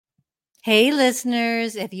Hey,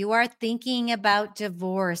 listeners, if you are thinking about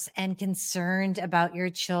divorce and concerned about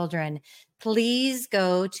your children, please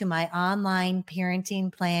go to my online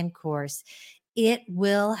parenting plan course. It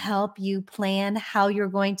will help you plan how you're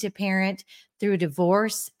going to parent through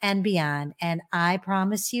divorce and beyond. And I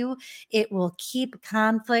promise you, it will keep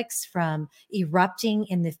conflicts from erupting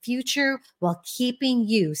in the future while keeping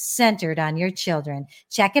you centered on your children.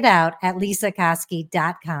 Check it out at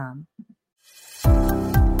lisakoski.com.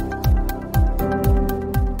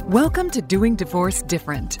 Welcome to Doing Divorce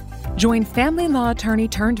Different. Join family law attorney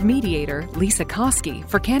turned mediator Lisa Koski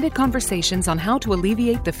for candid conversations on how to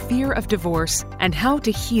alleviate the fear of divorce and how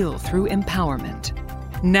to heal through empowerment.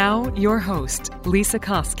 Now, your host, Lisa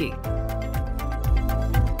Koski.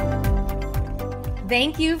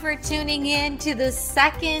 Thank you for tuning in to the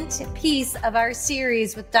second piece of our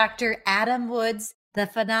series with Dr. Adam Woods, the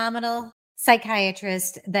phenomenal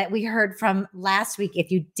psychiatrist that we heard from last week.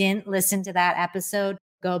 If you didn't listen to that episode,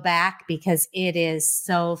 go back because it is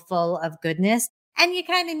so full of goodness and you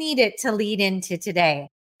kind of need it to lead into today.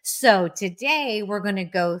 So today we're going to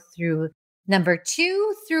go through number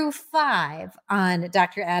 2 through 5 on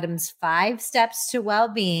Dr. Adam's 5 steps to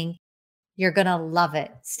well-being. You're going to love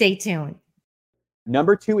it. Stay tuned.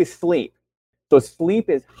 Number 2 is sleep. So sleep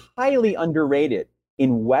is highly underrated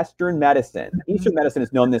in Western medicine. Eastern medicine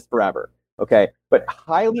has known this forever, okay? But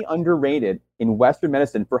highly underrated in Western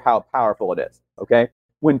medicine for how powerful it is, okay?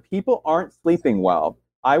 When people aren't sleeping well,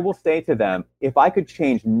 I will say to them, if I could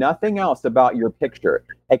change nothing else about your picture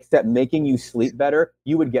except making you sleep better,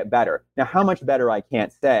 you would get better. Now, how much better I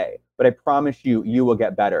can't say, but I promise you, you will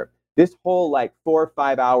get better. This whole 4 or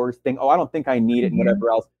 5 hours thing, I don't think I need it and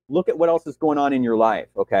whatever else. Look at what else is going on in your life,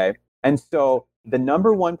 okay? And so the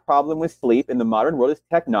number one problem with sleep in the modern world is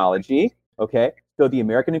technology, okay? So the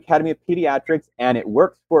American Academy of Pediatrics, and it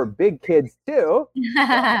works for big kids too,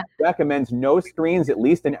 recommends no screens at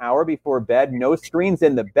least an hour before bed, no screens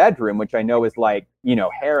in the bedroom, which I know is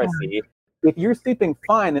heresy. If you're sleeping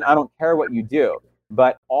fine, then I don't care what you do.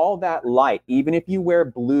 But all that light, even if you wear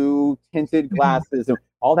blue tinted glasses and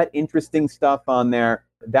all that interesting stuff on there,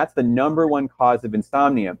 that's the number one cause of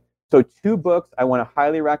insomnia. So 2 books I want to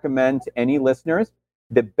highly recommend to any listeners.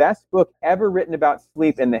 The best book ever written about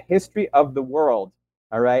sleep in the history of the world,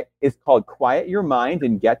 all right, is called Quiet Your Mind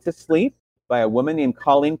and Get to Sleep by a woman named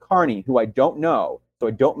Colleen Carney, who I don't know, so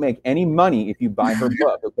I don't make any money if you buy her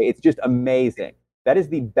book, okay? It's just amazing. That is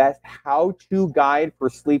the best how-to guide for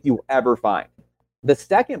sleep you will ever find. The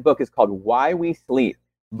second book is called Why We Sleep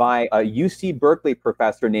by a UC Berkeley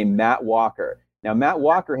professor named Matt Walker. Now, Matt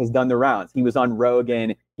Walker has done the rounds. He was on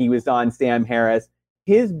Rogan, he was on Sam Harris.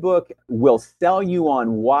 His book will sell you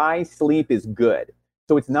on why sleep is good.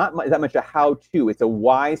 So it's not that much a how-to, it's a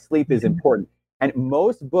why sleep is important. And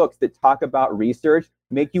most books that talk about research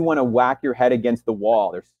make you want to whack your head against the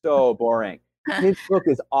wall. They're so boring. His book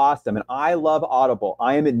is awesome, and I love Audible.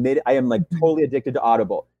 I am totally addicted to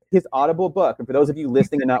Audible. His Audible book, and for those of you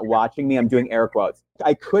listening and not watching me, I'm doing air quotes.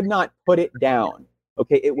 I could not put it down.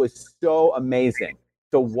 Okay, it was so amazing.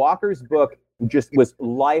 So Walker's book just was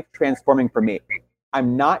life transforming for me.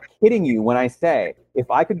 I'm not kidding you when I say, if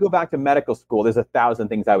I could go back to medical school, there's 1,000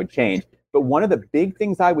 things I would change. But one of the big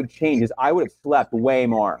things I would change is I would have slept way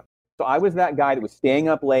more. So I was that guy that was staying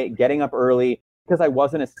up late, getting up early, because I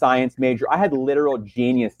wasn't a science major. I had literal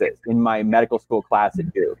geniuses in my medical school class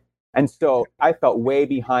at Duke. And so I felt way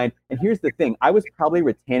behind. And here's the thing, I was probably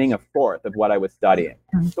retaining 1/4 of what I was studying.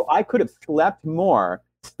 So I could have slept more,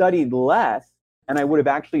 studied less, and I would have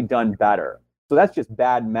actually done better. So that's just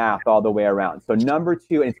bad math all the way around. So number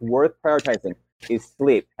 2, and it's worth prioritizing, is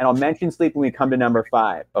sleep. And I'll mention sleep when we come to number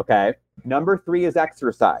 5, okay? Number 3 is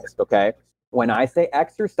exercise, okay? When I say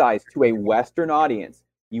exercise to a Western audience,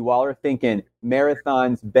 you all are thinking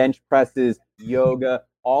marathons, bench presses, yoga,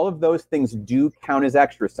 all of those things do count as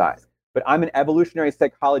exercise. But I'm an evolutionary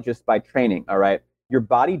psychologist by training, all right? Your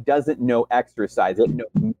body doesn't know exercise. It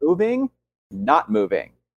knows moving, not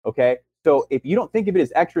moving, okay? So if you don't think of it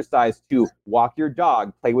as exercise to walk your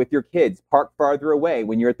dog, play with your kids, park farther away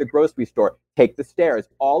when you're at the grocery store, take the stairs,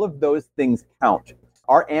 all of those things count.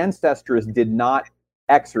 Our ancestors did not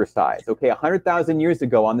exercise, okay? 100,000 years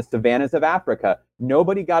ago on the savannas of Africa,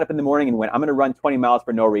 nobody got up in the morning and went, I'm gonna run 20 miles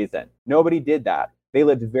for no reason. Nobody did that. They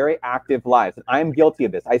lived very active lives. And I'm guilty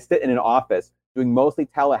of this. I sit in an office doing mostly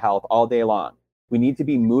telehealth all day long. We need to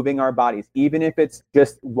be moving our bodies, even if it's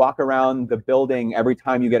just walk around the building every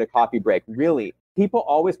time you get a coffee break. Really, people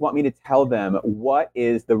always want me to tell them what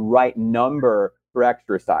is the right number for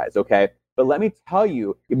exercise, okay? But let me tell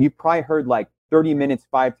you, you probably heard 30 minutes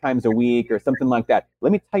 5 times a week or something like that.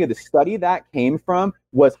 Let me tell you, the study that came from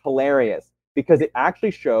was hilarious because it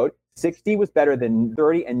actually showed 60 was better than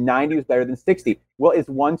 30 and 90 was better than 60. Well, is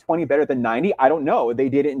 120 better than 90? I don't know. They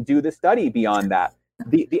didn't do the study beyond that.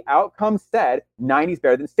 The outcome said 90 is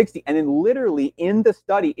better than 60. And then literally in the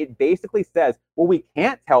study, it basically says, well, we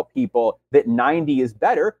can't tell people that 90 is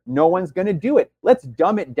better. No one's going to do it. Let's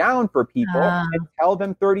dumb it down for people and tell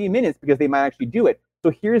them 30 minutes because they might actually do it. So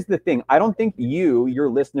here's the thing. I don't think you, your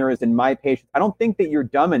listeners and my patients, I don't think that you're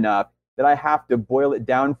dumb enough that I have to boil it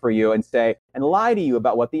down for you and say, and lie to you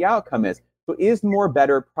about what the outcome is. So is more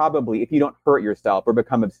better? Probably, if you don't hurt yourself or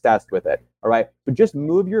become obsessed with it. All right. So just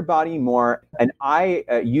move your body more. And I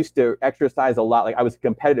used to exercise a lot. Like I was a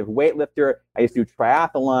competitive weightlifter. I used to do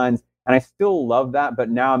triathlons and I still love that. But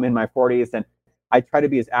now I'm in my 40s and I try to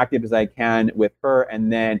be as active as I can with her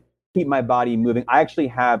and then keep my body moving. I actually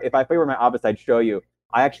have, if I were in my office, I'd show you,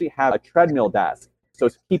 I actually have a treadmill desk. So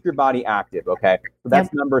keep your body active. Okay. So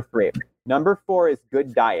that's number 3. Number 4 is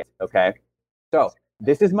good diet. Okay. So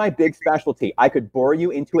this is my big specialty. I could bore you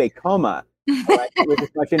into a coma with as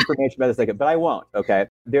much information about this as I could, but I won't, okay?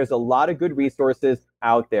 There's a lot of good resources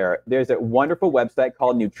out there. There's a wonderful website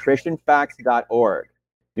called nutritionfacts.org.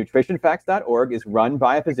 Nutritionfacts.org is run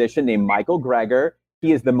by a physician named Michael Greger.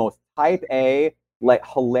 He is the most type A, like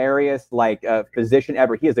hilarious, physician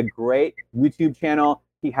ever. He has a great YouTube channel.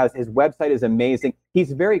 His website is amazing.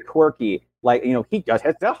 He's very quirky.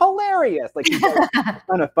 It's hilarious. Like, he's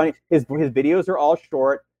kind of funny. His videos are all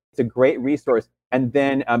short. It's a great resource. And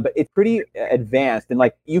then, but it's pretty advanced. And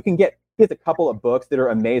he has a couple of books that are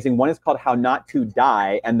amazing. One is called How Not to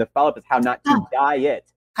Die. And the follow-up is How Not to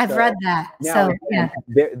Diet. I've read that. So, yeah.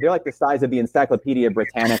 They're like the size of the Encyclopedia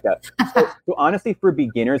Britannica. So honestly, for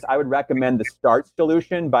beginners, I would recommend The Starch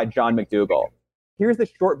Solution by John McDougall. Here's the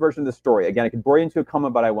short version of the story. Again, I could bore you into a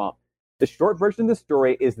coma, but I won't. The short version of the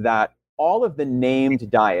story is that all of the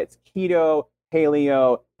named diets, keto,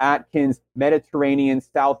 paleo, Atkins, Mediterranean,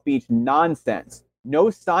 South Beach, nonsense.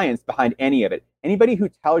 No science behind any of it. Anybody who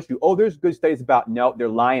tells you, oh, there's good studies about, no, they're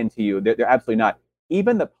lying to you. They're absolutely not.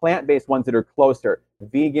 Even the plant-based ones that are closer,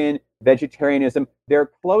 vegan, vegetarianism,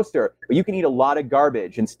 they're closer. But you can eat a lot of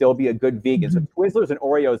garbage and still be a good vegan. So Twizzlers and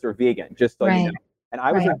Oreos are vegan, just so you know. And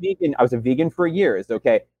I was a vegan for years,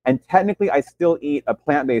 okay? And technically I still eat a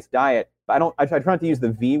plant-based diet, but I try not to use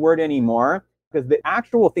the V word anymore because the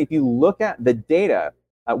actual thing, if you look at the data,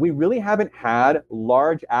 we really haven't had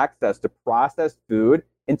large access to processed food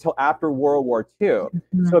until after World War II.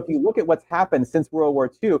 Mm-hmm. So if you look at what's happened since World War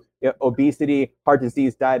II, obesity, heart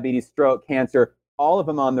disease, diabetes, stroke, cancer, all of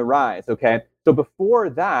them on the rise, okay? So before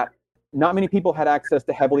that, not many people had access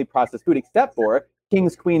to heavily processed food except for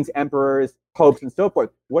kings, queens, emperors, popes, and so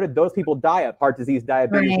forth. What did those people die of? Heart disease,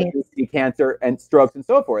 diabetes, obesity, cancer, and strokes, and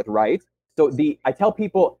so forth, right? So I tell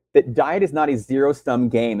people that diet is not a zero-sum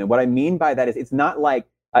game. And what I mean by that is it's not like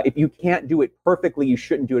if you can't do it perfectly, you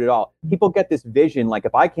shouldn't do it at all. People get this vision, like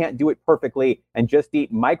if I can't do it perfectly and just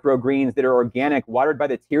eat microgreens that are organic, watered by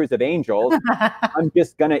the tears of angels, I'm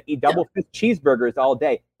just going to eat double-fist cheeseburgers all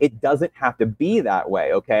day. It doesn't have to be that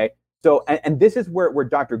way, okay? So, and this is where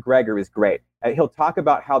Dr. Greger is great. He'll talk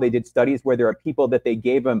about how they did studies where there are people that they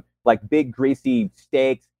gave them like big greasy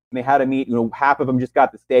steaks and they had them eat, half of them just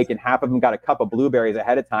got the steak and half of them got a cup of blueberries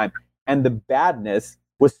ahead of time. And the badness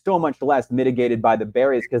was so much less mitigated by the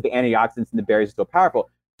berries because the antioxidants in the berries are so powerful.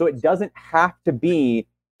 So it doesn't have to be,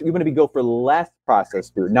 we want to go for less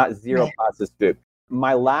processed food, not zero processed food.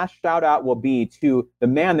 My last shout out will be to the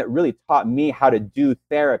man that really taught me how to do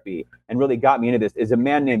therapy and really got me into this is a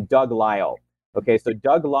man named Doug Lisle. Okay, so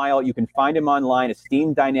Doug Lisle, you can find him online,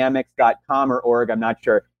 esteemdynamics.com or org, I'm not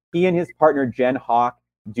sure. He and his partner, Jen Hawk,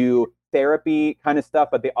 do therapy kind of stuff,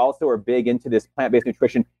 but they also are big into this plant-based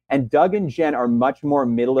nutrition. And Doug and Jen are much more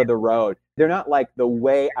middle of the road. They're not like the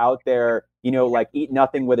way out there, like eat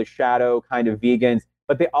nothing with a shadow kind of vegans,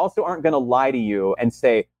 but they also aren't going to lie to you and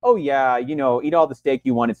say, oh yeah, eat all the steak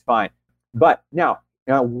you want, it's fine. But now,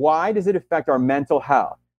 why does it affect our mental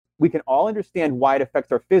health? We can all understand why it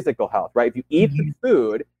affects our physical health, right? If you eat the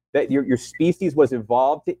food that your species was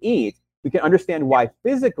evolved to eat, we can understand why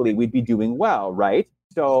physically we'd be doing well, right?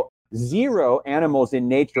 So 0 animals in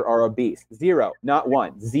nature are obese. 0, not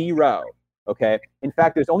 1, 0. Okay. In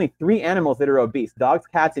fact, there's only 3 animals that are obese: dogs,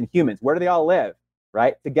 cats, and humans. Where do they all live?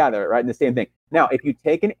 Right? Together, right? In the same thing. Now, if you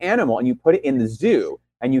take an animal and you put it in the zoo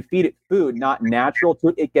and you feed it food not natural to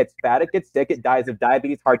it, it gets fat, it gets sick, it dies of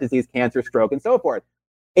diabetes, heart disease, cancer, stroke, and so forth.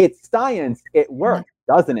 It's science. It works,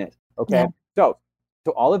 doesn't it? Okay. Yeah.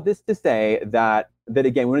 So all of this to say that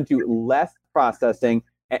again, we want to do less processing.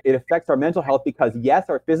 It affects our mental health because yes,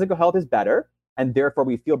 our physical health is better and therefore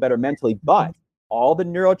we feel better mentally, but all the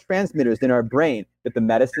neurotransmitters in our brain that the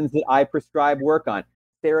medicines that I prescribe work on,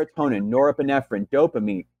 serotonin, norepinephrine,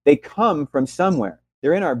 dopamine, they come from somewhere.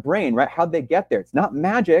 They're in our brain, right? How'd they get there? It's not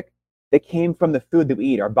magic. They came from the food that we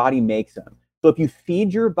eat. Our body makes them. So if you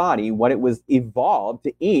feed your body what it was evolved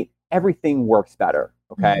to eat, everything works better,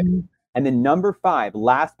 okay? Mm-hmm. And then number 5,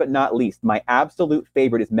 last but not least, my absolute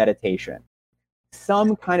favorite is meditation.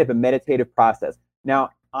 Some kind of a meditative process. Now,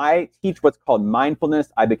 I teach what's called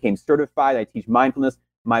mindfulness. I became certified. I teach mindfulness.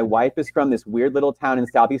 My wife is from this weird little town in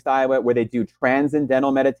Southeast Iowa where they do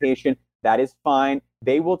transcendental meditation. That is fine.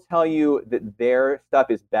 They will tell you that their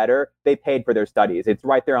stuff is better. They paid for their studies. It's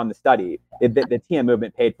right there on the study. The TM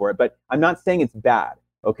movement paid for it. But I'm not saying it's bad,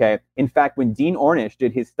 okay? In fact, when Dean Ornish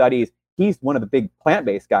did his studies, he's one of the big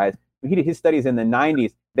plant-based guys. When he did his studies in the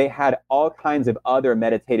 90s, they had all kinds of other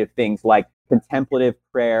meditative things like contemplative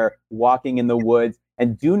prayer, walking in the woods.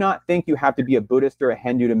 And do not think you have to be a Buddhist or a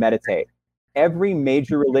Hindu to meditate. Every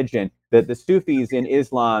major religion, the Sufis in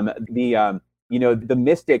Islam, the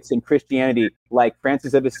mystics in Christianity, like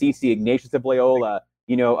Francis of Assisi, Ignatius of Loyola,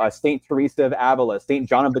 Saint Teresa of Avila, Saint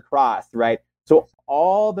John of the Cross, right? So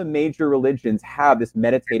all the major religions have this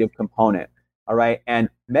meditative component, all right? And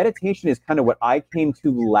meditation is kind of what I came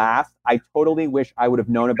to last. I totally wish I would have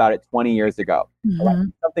known about it 20 years ago. Mm-hmm.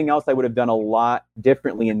 Something else I would have done a lot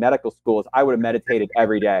differently in medical schools. I would have meditated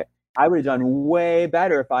every day. I would have done way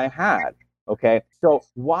better if I had. Okay, so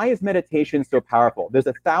why is meditation so powerful? There's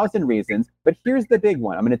 1,000 reasons, but here's the big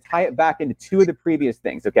one. I'm going to tie it back into 2 of the previous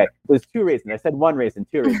things. Okay, there's 2 reasons. I said 1 reason,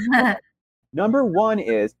 2 reasons. Number 1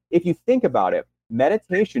 is, if you think about it,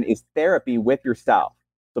 meditation is therapy with yourself.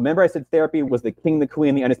 So remember I said therapy was the king, the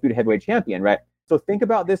queen, the undisputed heavyweight champion, right? So think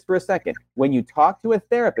about this for a second. When you talk to a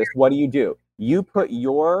therapist, what do? You put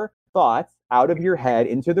your thoughts out of your head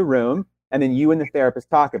into the room, and then you and the therapist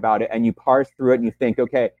talk about it, and you parse through it, and you think,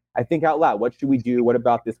 okay, I think out loud. What should we do? What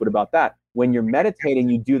about this? What about that? When you're meditating,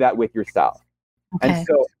 you do that with yourself. Okay. And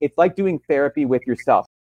so it's like doing therapy with yourself.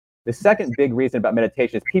 The second big reason about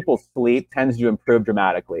meditation is people's sleep tends to improve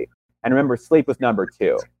dramatically. And remember, sleep was number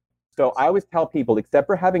 2. So I always tell people, except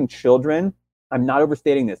for having children, I'm not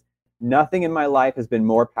overstating this, nothing in my life has been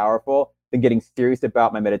more powerful than getting serious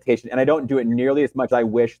about my meditation. And I don't do it nearly as much as I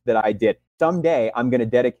wish that I did. Someday, I'm going to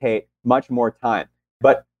dedicate much more time.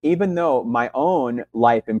 But even though my own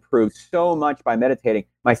life improved so much by meditating,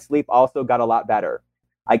 my sleep also got a lot better.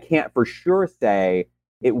 I can't for sure say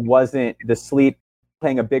it wasn't the sleep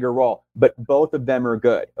playing a bigger role, but both of them are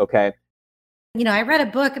good, okay? I read a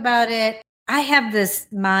book about it. I have this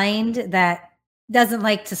mind that doesn't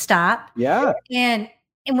like to stop. Yeah. And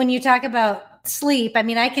when you talk about sleep,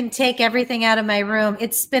 I can take everything out of my room.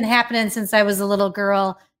 It's been happening since I was a little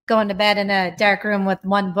girl, going to bed in a dark room with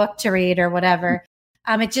 1 book to read or whatever.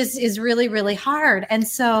 It just is really, really hard. And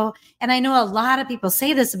I know a lot of people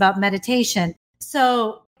say this about meditation.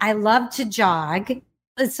 So I love to jog.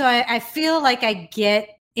 So I feel like I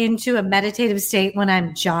get into a meditative state when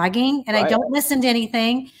I'm jogging and right. I don't listen to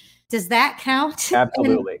anything. Does that count?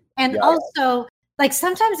 Absolutely. And also, like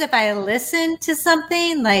sometimes if I listen to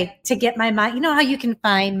something like to get my mind, how you can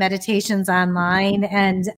find meditations online.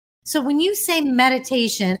 And so when you say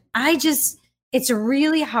meditation, it's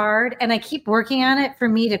really hard. And I keep working on it for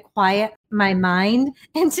me to quiet my mind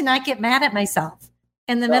and to not get mad at myself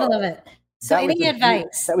in the middle of it. So any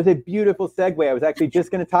advice? That was a beautiful segue. I was actually just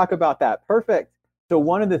going to talk about that. Perfect. So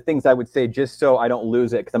one of the things I would say, just so I don't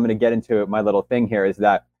lose it, because I'm going to get into my little thing here, is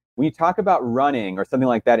that when you talk about running or something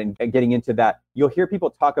like that and getting into that, you'll hear people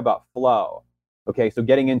talk about flow. Okay, so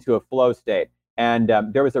getting into a flow state. And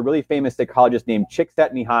there was a really famous psychologist named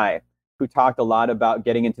Csikszentmihalyi who talked a lot about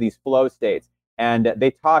getting into these flow states. And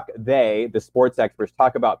the sports experts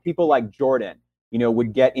talk about people like Jordan,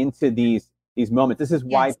 would get into these moments. This is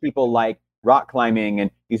why people like rock climbing and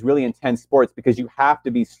these really intense sports, because you have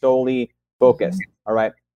to be solely focused. All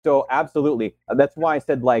right. So absolutely. That's why I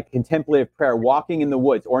said like contemplative prayer, walking in the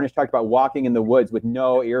woods. Ornish talked about walking in the woods with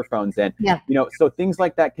no earphones in. Yeah. So things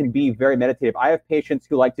like that can be very meditative. I have patients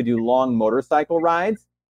who like to do long motorcycle rides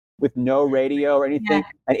with no radio or anything. Yeah.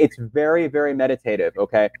 And it's very, very meditative.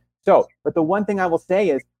 Okay. So, but the one thing I will say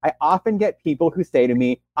is I often get people who say to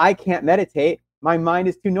me, I can't meditate. My mind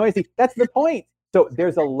is too noisy. That's the point. So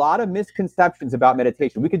there's a lot of misconceptions about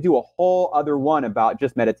meditation. We could do a whole other one about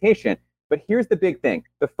just meditation. But here's the big thing.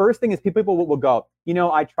 The first thing is people will go,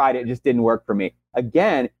 I tried it. It just didn't work for me.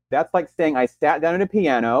 Again, that's like saying I sat down at a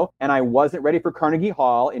piano and I wasn't ready for Carnegie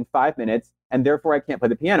Hall in 5 minutes, and therefore I can't play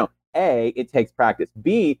the piano. A, it takes practice.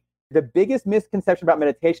 B, the biggest misconception about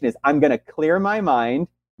meditation is I'm going to clear my mind.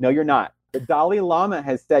 No, you're not. The Dalai Lama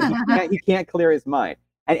has said he can't clear his mind.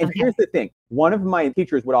 And here's the thing. One of my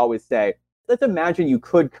teachers would always say, let's imagine you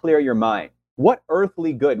could clear your mind. What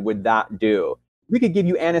earthly good would that do? we could give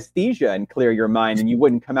you anesthesia and clear your mind and you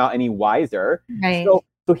wouldn't come out any wiser. Right.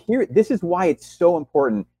 So here, this is why it's so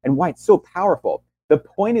important and why it's so powerful. The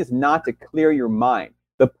point is not to clear your mind.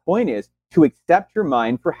 The point is to accept your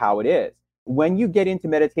mind for how it is. When you get into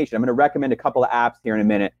meditation, I'm going to recommend a couple of apps here in a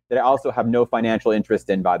minute that I also have no financial interest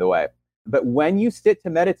in, by the way. But when you sit to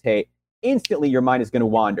meditate, instantly your mind is going to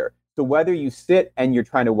wander. So whether you sit and you're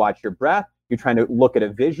trying to watch your breath, you're trying to look at a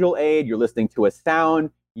visual aid, you're listening to a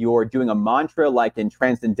sound, you're doing a mantra like in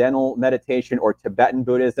transcendental meditation or Tibetan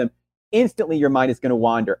Buddhism, instantly your mind is going to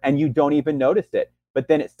wander and you don't even notice it. But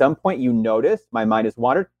then at some point you notice my mind has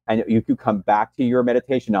wandered and you can come back to your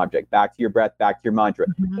meditation object, back to your breath, back to your mantra.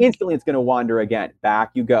 Instantly it's going to wander again.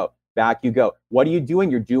 Back you go, back you go. What are you doing?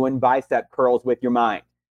 You're doing bicep curls with your mind.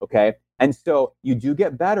 Okay. And so you do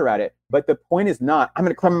get better at it. But the point is not, I'm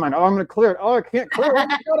going to clear my mind. Oh, I'm going to clear it. Oh, I can't clear it. Oh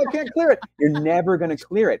my God, I can't clear it. You're never going to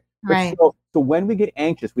clear it. Right. So when we get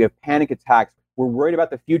anxious, we have panic attacks. We're worried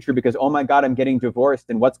about the future because, oh my God, I'm getting divorced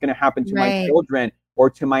and what's going to happen to my children or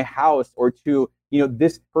to my house or to,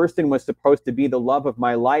 this person was supposed to be the love of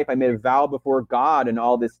my life. I made a vow before God and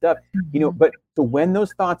all this stuff, but so when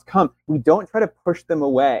those thoughts come, we don't try to push them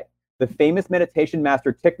away. The famous meditation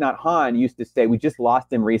master Thich Nhat Hanh used to say, we just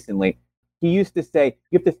lost him recently. He used to say,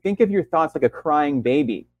 you have to think of your thoughts like a crying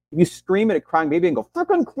baby. If you scream at a crying baby and go,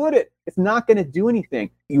 frickin' quit it, it's not going to do anything.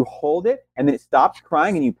 You hold it and then it stops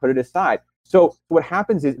crying and you put it aside. So what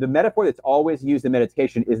happens is the metaphor that's always used in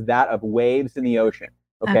meditation is that of waves in the ocean.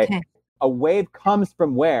 Okay. A wave comes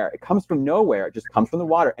from where? It comes from nowhere. It just comes from the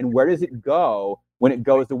water. And where does it go? When it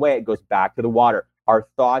goes away, it goes back to the water. Our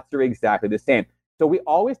thoughts are exactly the same. So we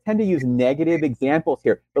always tend to use negative examples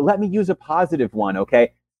here, but let me use a positive one,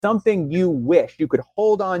 okay? Something you wish you could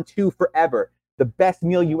hold on to forever. The best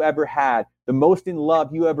meal you ever had, the most in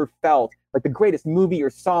love you ever felt, like the greatest movie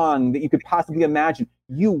or song that you could possibly imagine.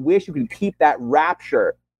 You wish you could keep that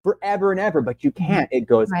rapture forever and ever, but you can't. It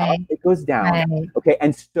goes up, it goes down. Okay,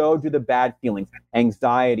 and so do the bad feelings,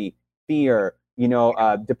 anxiety, fear,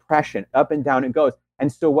 depression, up and down it goes.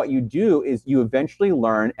 And so what you do is you eventually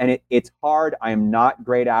learn, and it's hard. I am not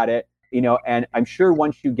great at it, and I'm sure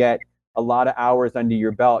once you get a lot of hours under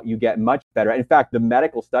your belt, you get much better. In fact, the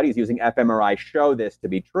medical studies using fMRI show this to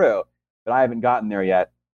be true, but I haven't gotten there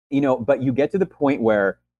yet. But you get to the point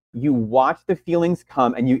where you watch the feelings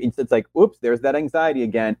come and it's like, oops, there's that anxiety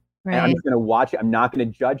again. Right. And I'm just going to watch it. I'm not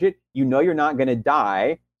going to judge it. You're not going to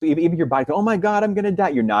die. So even your body goes, oh my God, I'm going to die.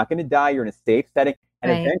 You're not going to die. You're in a safe setting.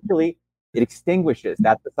 And eventually it extinguishes.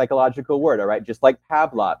 That's the psychological word. All right. Just like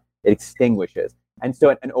Pavlov, it extinguishes. And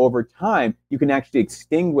so, and over time, you can actually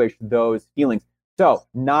extinguish those feelings. So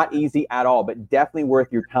not easy at all, but definitely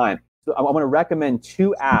worth your time. So I want to recommend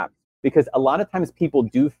 2 apps because a lot of times people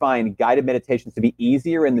do find guided meditations to be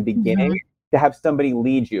easier in the beginning to have somebody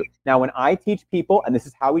lead you. Now, when I teach people, and this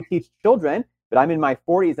is how we teach children, but I'm in my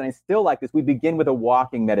 40s and I still like this, we begin with a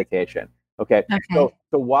walking meditation. Okay. So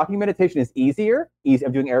walking meditation is easier.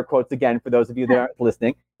 I'm doing air quotes again for those of you that aren't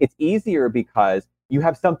listening. It's easier because you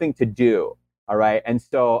have something to do. All right. And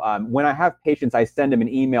so when I have patients, I send them an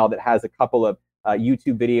email that has a couple of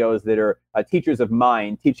YouTube videos that are teachers of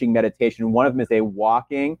mine teaching meditation. One of them is a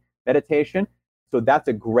walking meditation. So that's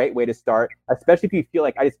a great way to start, especially if you feel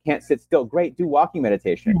like I just can't sit still. Great, do walking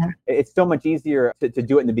meditation. Yeah. It's so much easier to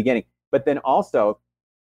do it in the beginning. But then also,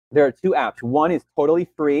 there are 2 apps. One is totally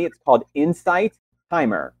free. It's called Insight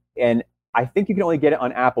Timer. And I think you can only get it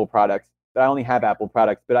on Apple products, but I only have Apple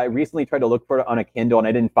products. But I recently tried to look for it on a Kindle and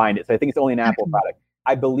I didn't find it. So I think it's only an Apple product.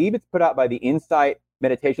 I believe it's put out by the Insight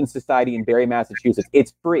Meditation Society in Barre, Massachusetts.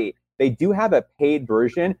 It's free. They do have a paid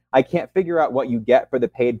version. I can't figure out what you get for the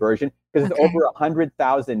paid version because it's over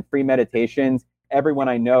 100,000 free meditations. Everyone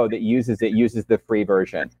I know that uses it uses the free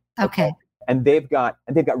version. Okay. And they've got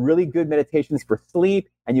really good meditations for sleep,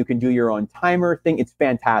 and you can do your own timer thing. It's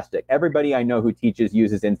fantastic. Everybody I know who teaches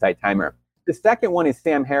uses Insight Timer. The second one is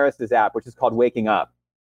Sam Harris's app, which is called Waking Up.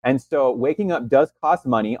 And so Waking Up does cost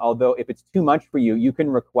money, although if it's too much for you, you can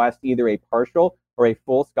request either a partial or a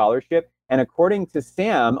full scholarship. And according to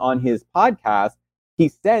Sam on his podcast, he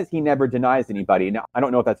says he never denies anybody. Now, I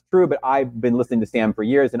don't know if that's true, but I've been listening to Sam for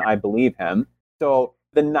years and I believe him. So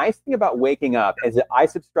the nice thing about Waking Up is that I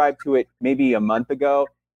subscribed to it maybe a month ago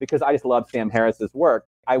because I just love Sam Harris's work.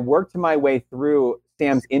 I worked my way through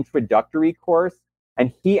Sam's introductory course,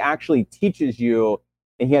 and he actually teaches you,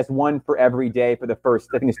 and he has one for every day for the first,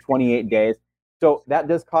 I think it's 28 days. So that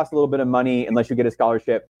does cost a little bit of money unless you get a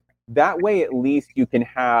scholarship. That way, at least you can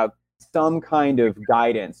have some kind of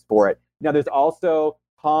guidance for it. Now, there's also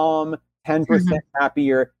Calm, 10%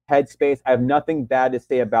 Happier, Headspace. I have nothing bad to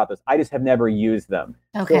say about those. I just have never used them.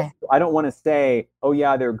 Okay. So I don't want to say, oh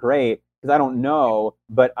yeah, they're great, because I don't know,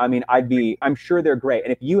 but I mean, I'm sure they're great.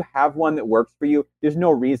 And if you have one that works for you, there's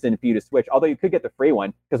no reason for you to switch. Although you could get the free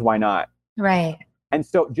one, because why not? Right. And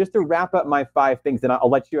so just to wrap up my 5 things, and I'll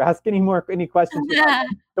let you ask any questions.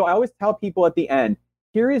 So I always tell people at the end,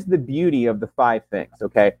 here is the beauty of the 5 things,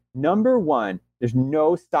 okay? Number 1, there's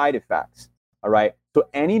no side effects, all right? So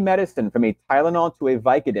any medicine from a Tylenol to a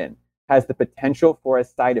Vicodin has the potential for a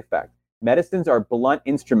side effect. Medicines are blunt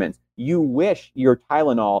instruments. You wish your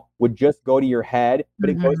Tylenol would just go to your head, but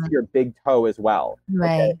it goes to your big toe as well.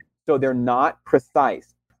 Right. Okay? So they're not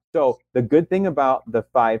precise. So the good thing about the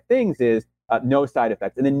 5 things is no side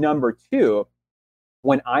effects. And then number 2,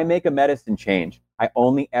 when I make a medicine change, I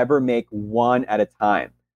only ever make one at a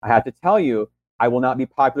time. I have to tell you, I will not be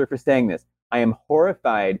popular for saying this. I am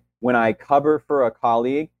horrified when I cover for a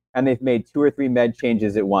colleague and they've made 2 or 3 med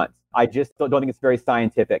changes at once. I just don't think it's very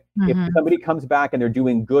scientific. If somebody comes back and they're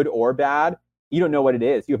doing good or bad, you don't know what it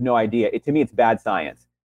is. You have no idea. To me, it's bad science.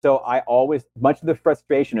 So I always, much to the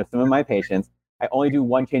frustration of some of my patients, I only do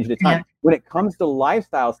one change at a time. Yeah. When it comes to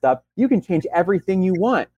lifestyle stuff, you can change everything you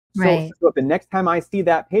want. So if the next time I see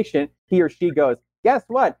that patient, he or she goes, guess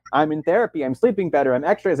what? I'm in therapy. I'm sleeping better. I'm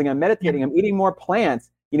exercising. I'm meditating. I'm eating more plants.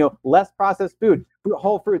 Less processed food,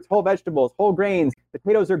 whole fruits, whole vegetables, whole grains.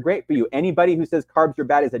 Potatoes are great for you. Anybody who says carbs are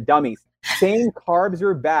bad is a dummy. Saying carbs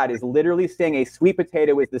are bad is literally saying a sweet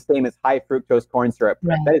potato is the same as high fructose corn syrup.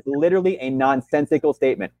 That is literally a nonsensical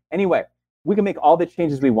statement. Anyway, we can make all the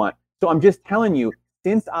changes we want. So I'm just telling you,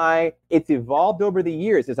 it's evolved over the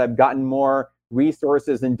years as I've gotten more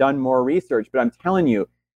resources and done more research, but I'm telling you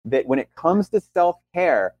that when it comes to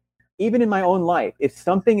self-care, even in my own life, if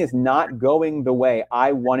something is not going the way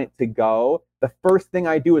I want it to go, the first thing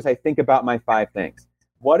I do is I think about my 5 things.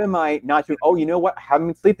 What am I not doing? Oh, you know what? I haven't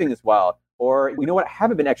been sleeping as well. Or you know what? I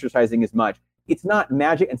haven't been exercising as much. It's not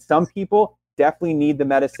magic. And some people definitely need the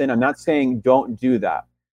medicine. I'm not saying don't do that.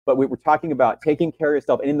 But we're talking about taking care of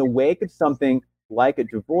yourself. And in the wake of something like a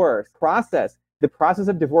divorce the process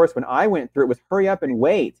of divorce, when I went through it, was hurry up and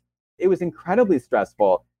wait. It was incredibly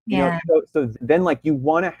stressful. Yeah. So then you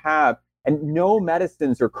want to have, and no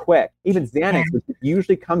medicines are quick. Even Xanax, which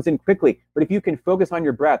usually comes in quickly. But if you can focus on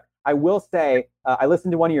your breath, I will say, I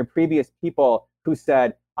listened to one of your previous people who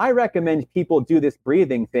said, I recommend people do this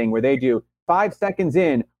breathing thing where they do 5 seconds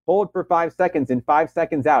in, hold for 5 seconds, and 5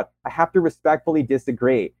 seconds out. I have to respectfully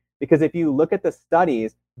disagree. Because if you look at the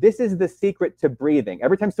studies, this is the secret to breathing.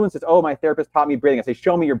 Every time someone says, oh, my therapist taught me breathing, I say,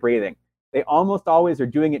 show me your breathing. They almost always are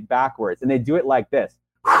doing it backwards, and they do it like this.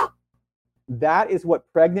 That is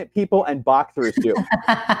what pregnant people and boxers do.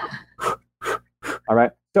 All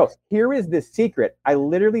right. So here is the secret. I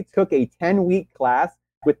literally took a 10-week class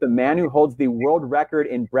with the man who holds the world record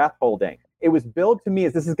in breath holding. It was billed to me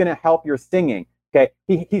as this is going to help your singing. Okay.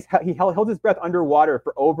 He held his breath underwater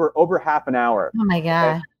for over half an hour. Oh my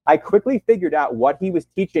God. Okay? I quickly figured out what he was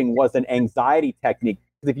teaching was an anxiety technique.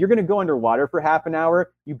 Because if you're going to go underwater for half an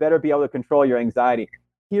hour, you better be able to control your anxiety.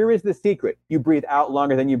 Here is the secret. You breathe out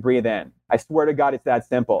longer than you breathe in. I swear to God, it's that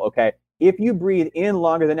simple, okay? If you breathe in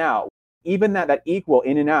longer than out, even that equal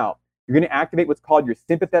in and out, you're going to activate what's called your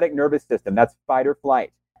sympathetic nervous system. That's fight or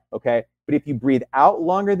flight, okay? But if you breathe out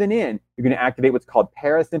longer than in, you're going to activate what's called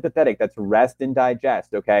parasympathetic. That's rest and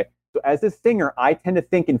digest, okay? So as a singer, I tend to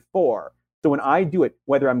think in 4. So when I do it,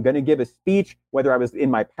 whether I'm going to give a speech, whether I was in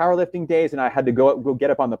my powerlifting days and I had to go get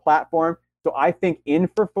up on the platform, so I think in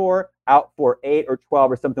for 4, out for 8 or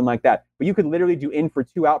 12 or something like that. But you could literally do in for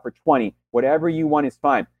 2, out for 20. Whatever you want is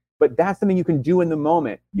fine. But that's something you can do in the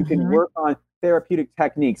moment. You can work on therapeutic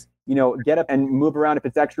techniques, get up and move around if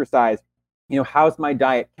it's exercise. How's my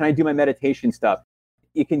diet? Can I do my meditation stuff?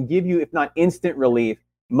 It can give you, if not instant relief,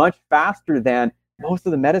 much faster than most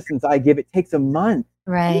of the medicines I give. It takes a month.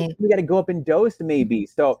 Right. We got to go up in dose maybe.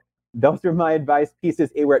 So those are my advice pieces.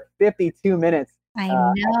 We're at 52 minutes. I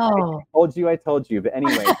know. I told you. But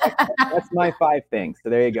anyway, that's my 5 things. So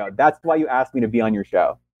there you go. That's why you asked me to be on your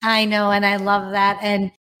show. I know. And I love that.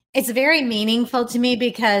 And it's very meaningful to me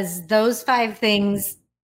because those 5 things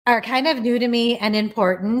are kind of new to me and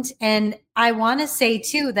important. And I want to say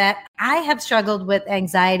too, that I have struggled with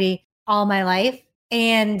anxiety all my life.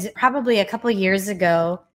 And probably a couple of years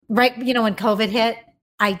ago, right, when COVID hit,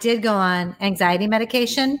 I did go on anxiety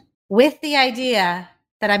medication with the idea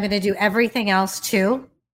that I'm going to do everything else too.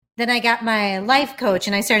 Then I got my life coach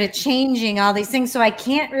and I started changing all these things. So I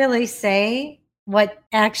can't really say what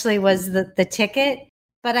actually was the ticket,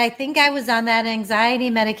 but I think I was on that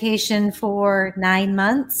anxiety medication for 9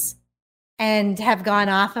 months and have gone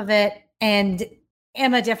off of it and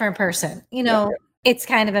am a different person. It's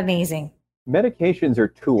kind of amazing. Medications are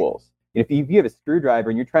tools. If you have a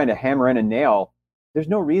screwdriver and you're trying to hammer in a nail, there's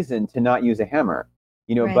no reason to not use a hammer,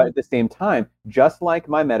 Right. but at the same time, just like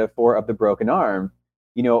my metaphor of the broken arm,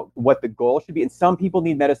 what the goal should be. And some people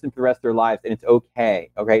need medicine for the rest of their lives, and it's okay.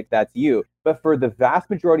 Okay, that's you. But for the vast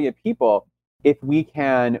majority of people, if we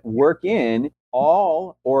can work in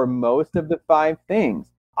all or most of the 5 things,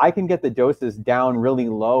 I can get the doses down really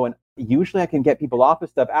low. And usually I can get people off of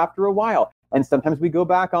stuff after a while. And sometimes we go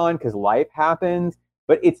back on because life happens,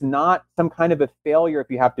 but it's not some kind of a failure if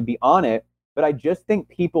you have to be on it. But I just think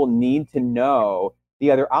people need to know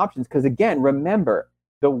the other options. Because again, remember,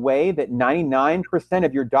 the way that 99%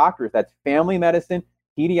 of your doctors, that's family medicine,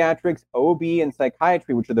 pediatrics, OB, and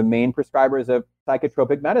psychiatry, which are the main prescribers of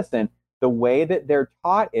psychotropic medicine, the way that they're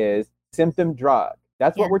taught is symptom drug.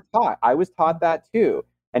 That's what we're taught. I was taught that too.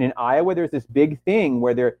 And in Iowa, there's this big thing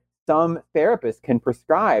where some therapists can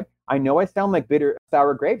prescribe. I know I sound like bitter,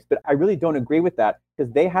 sour grapes, but I really don't agree with that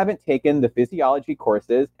because they haven't taken the physiology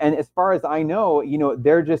courses. And as far as I know,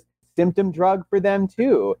 they're just symptom drug for them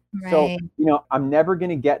too. Right. So, I'm never going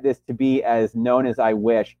to get this to be as known as I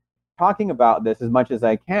wish. Talking about this as much as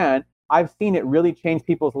I can, I've seen it really change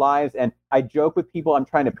people's lives. And I joke with people, I'm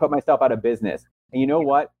trying to put myself out of business. And you know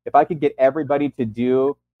what? If I could get everybody to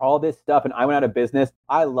do all this stuff and I went out of business,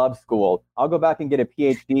 I love school. I'll go back and get a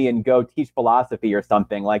PhD and go teach philosophy or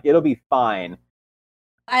something. Like, it'll be fine.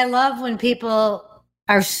 I love when people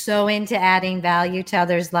are so into adding value to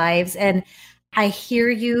others' lives. And I hear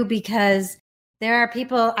you because there are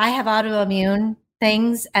people, I have autoimmune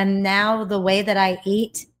things, and now the way that I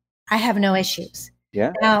eat, I have no issues.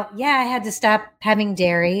 Yeah. Now, I had to stop having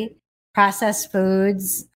dairy, processed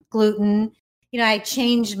foods, gluten. I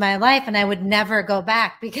changed my life and I would never go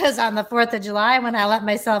back because on the 4th of July, when I let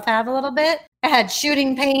myself have a little bit, I had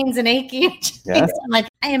shooting pains and achy. Yeah. I'm like,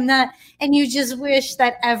 I am not. And you just wish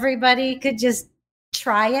that everybody could just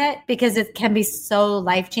try it because it can be so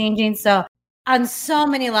life-changing. So on so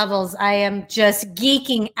many levels, I am just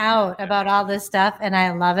geeking out about all this stuff and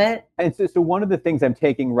I love it. And so one of the things I'm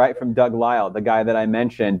taking right from Doug Lisle, the guy that I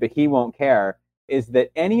mentioned, but he won't care, is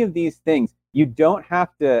that any of these things, you don't have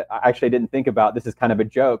to, actually I didn't think about, this is kind of a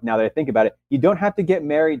joke now that I think about it, you don't have to get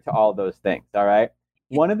married to all those things, all right?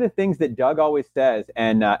 One of the things that Doug always says,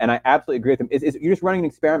 and I absolutely agree with him, is you're just running an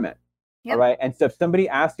experiment, all right? And so if somebody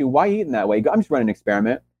asks you, why are you eating that way? You go, I'm just running an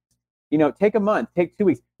experiment. Take a month, take 2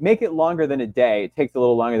 weeks, make it longer than a day. It takes a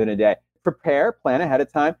little longer than a day. Prepare, plan ahead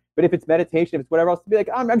of time. But if it's meditation, if it's whatever else, be like,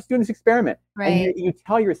 I'm just doing this experiment. Right. And you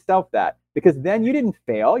tell yourself that because then you didn't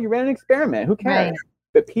fail. You ran an experiment. Who cares? Right.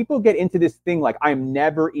 But people get into this thing like, I'm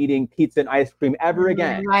never eating pizza and ice cream ever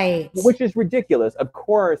again. Right. Which is ridiculous. Of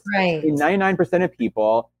course, right. In 99% of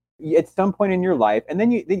people, at some point in your life, and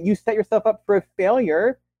then you set yourself up for a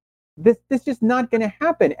failure. This just not going to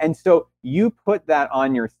happen. And so you put that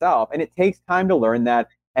on yourself, and it takes time to learn that.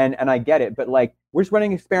 And I get it, but like, we're just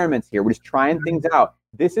running experiments here. We're just trying things out.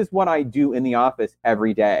 This is what I do in the office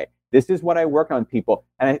every day. This is what I work on people.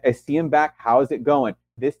 And I see them back. How's it going?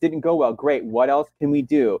 This didn't go well. Great. What else can we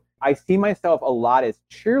do? I see myself a lot as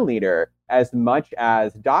cheerleader as much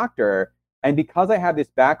as doctor. And because I have this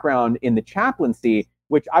background in the chaplaincy,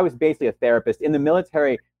 which I was basically a therapist in the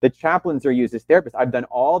military, the chaplains are used as therapists. I've done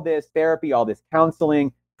all this therapy, all this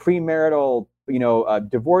counseling, premarital,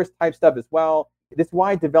 divorce type stuff as well. This is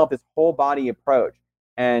why I developed this whole body approach.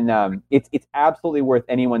 And it's absolutely worth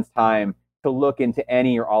anyone's time to look into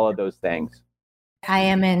any or all of those things. I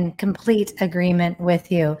am in complete agreement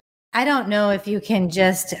with you. I don't know if you can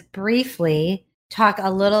just briefly talk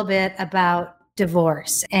a little bit about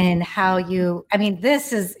divorce and how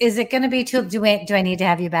this is it going to be too, do I need to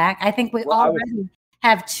have you back? I think we already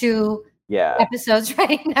have 2 episodes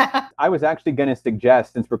right now. I was actually going to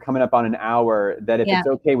suggest, since we're coming up on an hour, that if it's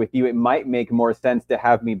okay with you, it might make more sense to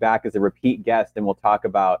have me back as a repeat guest, and we'll talk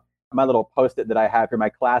about my little Post-it that I have here, my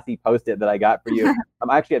classy Post-it that I got for you.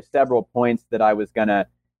 I actually have several points that I was going to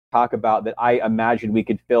talk about that I imagined we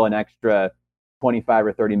could fill an extra 25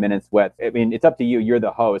 or 30 minutes with. I mean, it's up to you. You're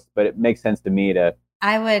the host, but it makes sense to me to...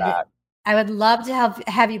 I would love to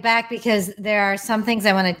have you back because there are some things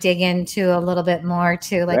I want to dig into a little bit more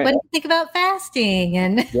too. Like, what do you think about fasting?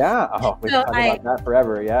 And we can talk about that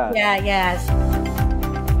forever. Yeah. Yes.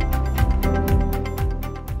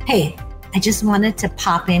 Hey, I just wanted to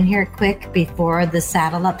pop in here quick before the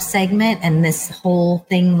Saddle Up segment and this whole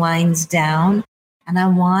thing winds down. And I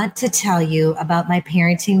want to tell you about my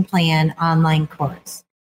Parenting Plan online course.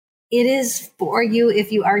 It is for you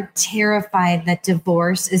if you are terrified that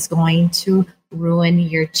divorce is going to ruin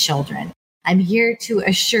your children. I'm here to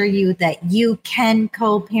assure you that you can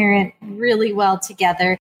co-parent really well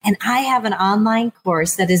together. And I have an online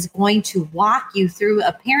course that is going to walk you through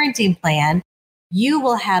a parenting plan you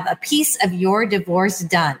will have a piece of your divorce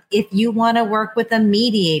done. If you want to work with a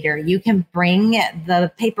mediator, you can bring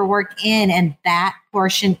the paperwork in and that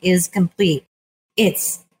portion is complete.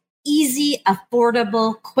 It's easy,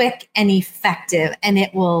 affordable, quick, and effective, and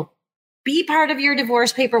it will be part of your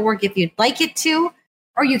divorce paperwork if you'd like it to,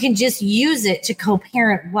 or you can just use it to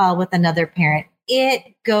co-parent well with another parent.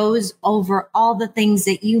 It goes over all the things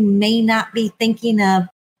that you may not be thinking of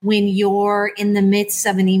when you're in the midst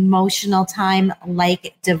of an emotional time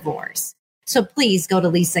like divorce. So please go to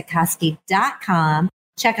lisakoski.com,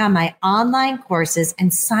 check out my online courses,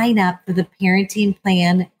 and sign up for the Parenting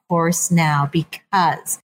Plan course now,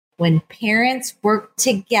 because when parents work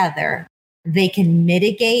together, they can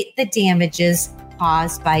mitigate the damages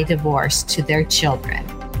caused by divorce to their children.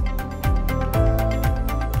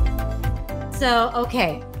 So,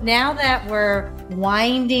 okay, now that we're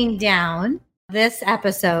winding down this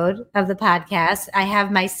episode of the podcast, I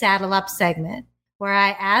have my Saddle Up segment where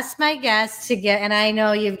I ask my guests to get, and I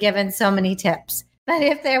know you've given so many tips, but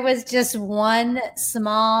if there was just one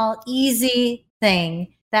small, easy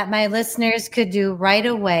thing that my listeners could do right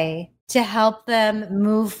away to help them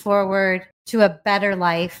move forward to a better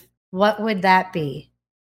life, what would that be?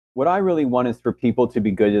 What I really want is for people to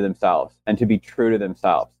be good to themselves and to be true to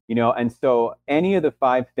themselves, and so any of the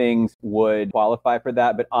 5 things would qualify for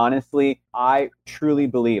that. But honestly, I truly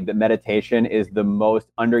believe that meditation is the most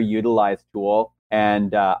underutilized tool.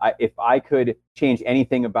 And if I could change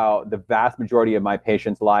anything about the vast majority of my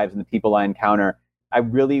patients' lives and the people I encounter, I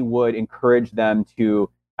really would encourage them to,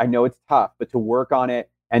 I know it's tough, but to work on it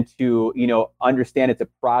and to, understand it's a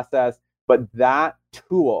process. But that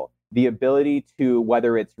tool, the ability to,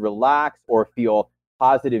 whether it's relax or feel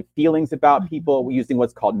positive feelings about people using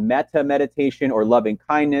what's called metta meditation or loving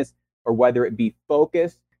kindness, or whether it be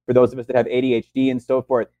focus for those of us that have ADHD and so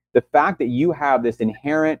forth, the fact that you have this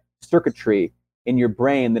inherent circuitry in your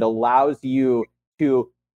brain that allows you to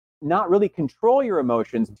not really control your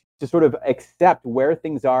emotions, to sort of accept where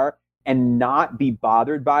things are and not be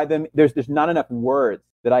bothered by them. There's not enough words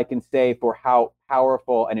that I can say for how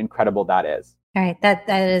powerful and incredible that is. All right. That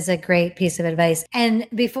is a great piece of advice. And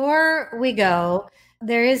before we go,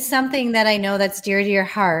 there is something that I know that's dear to your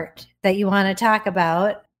heart that you want to talk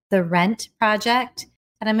about, the Rent Project.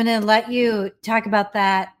 And I'm going to let you talk about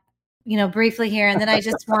that, briefly here. And then I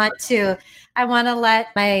just want to let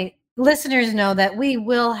my listeners know that we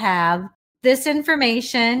will have this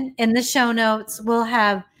information in the show notes. We'll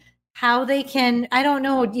have how they can, I don't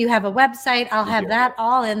know, you have a website. I'll have that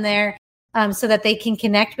all in there. So that they can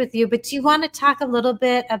connect with you. But do you want to talk a little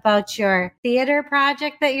bit about your theater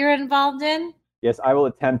project that you're involved in? Yes, I will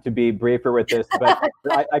attempt to be briefer with this, but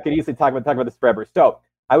I could easily talk about this forever. So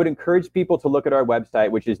I would encourage people to look at our website,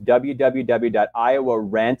 which is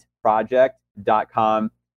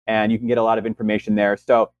www.iowarentproject.com, and you can get a lot of information there.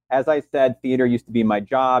 So as I said, theater used to be my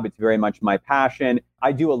job. It's very much my passion.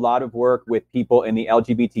 I do a lot of work with people in the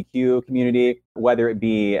LGBTQ community, whether it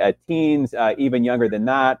be teens, even younger than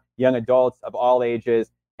that, young adults of all ages.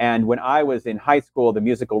 And when I was in high school, the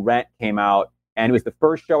musical Rent came out, and it was the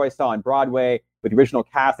first show I saw on Broadway with the original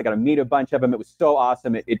cast. I got to meet a bunch of them. It was so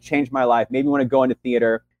awesome. It changed my life, made me want to go into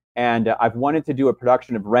theater. And I've wanted to do a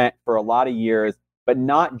production of Rent for a lot of years, but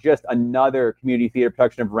not just another community theater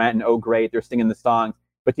production of Rent and, oh, great, they're singing the songs,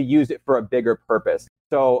 but to use it for a bigger purpose.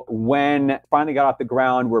 So when it finally got off the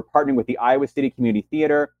ground, we're partnering with the Iowa City Community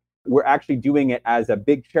Theater. We're actually doing it as a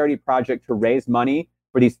big charity project to raise money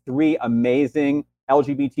for these 3 amazing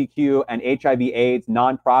LGBTQ and HIV/AIDS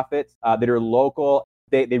nonprofits that are local.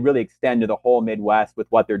 They really extend to the whole Midwest with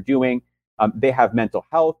what they're doing. They have mental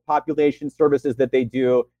health population services that they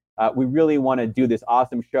do. We really want to do this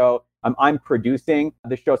awesome show. I'm producing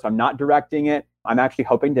the show, so I'm not directing it. I'm actually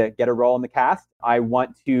hoping to get a role in the cast. I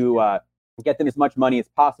want to get them as much money as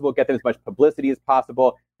possible, get them as much publicity as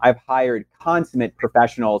possible. I've hired consummate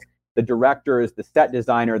professionals, the directors, the set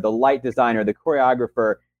designer, the light designer, the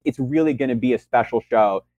choreographer. It's really going to be a special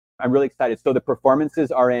show. I'm really excited. So the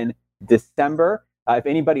performances are in December. If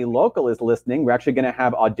anybody local is listening, we're actually going to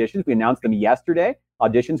have auditions. We announced them yesterday.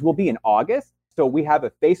 Auditions will be in August. So we have a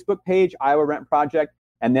Facebook page, Iowa Rent Project,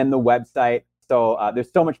 and then the website. So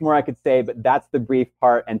there's so much more I could say, but that's the brief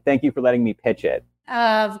part. And thank you for letting me pitch it.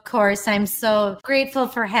 Of course. I'm so grateful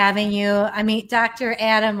for having you. I mean, Dr.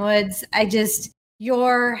 Adam Woods,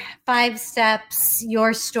 your 5 steps,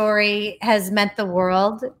 your story has meant the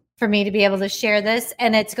world for me to be able to share this.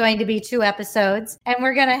 And it's going to be 2 episodes, and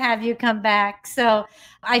we're going to have you come back. So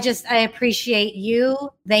I appreciate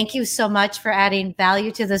you. Thank you so much for adding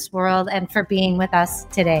value to this world and for being with us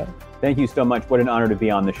today. Thank you so much. What an honor to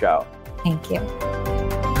be on the show. Thank you.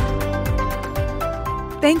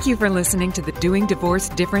 Thank you for listening to the Doing Divorce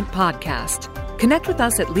Different podcast. Connect with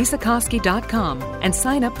us at lisakoski.com and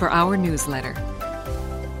sign up for our newsletter.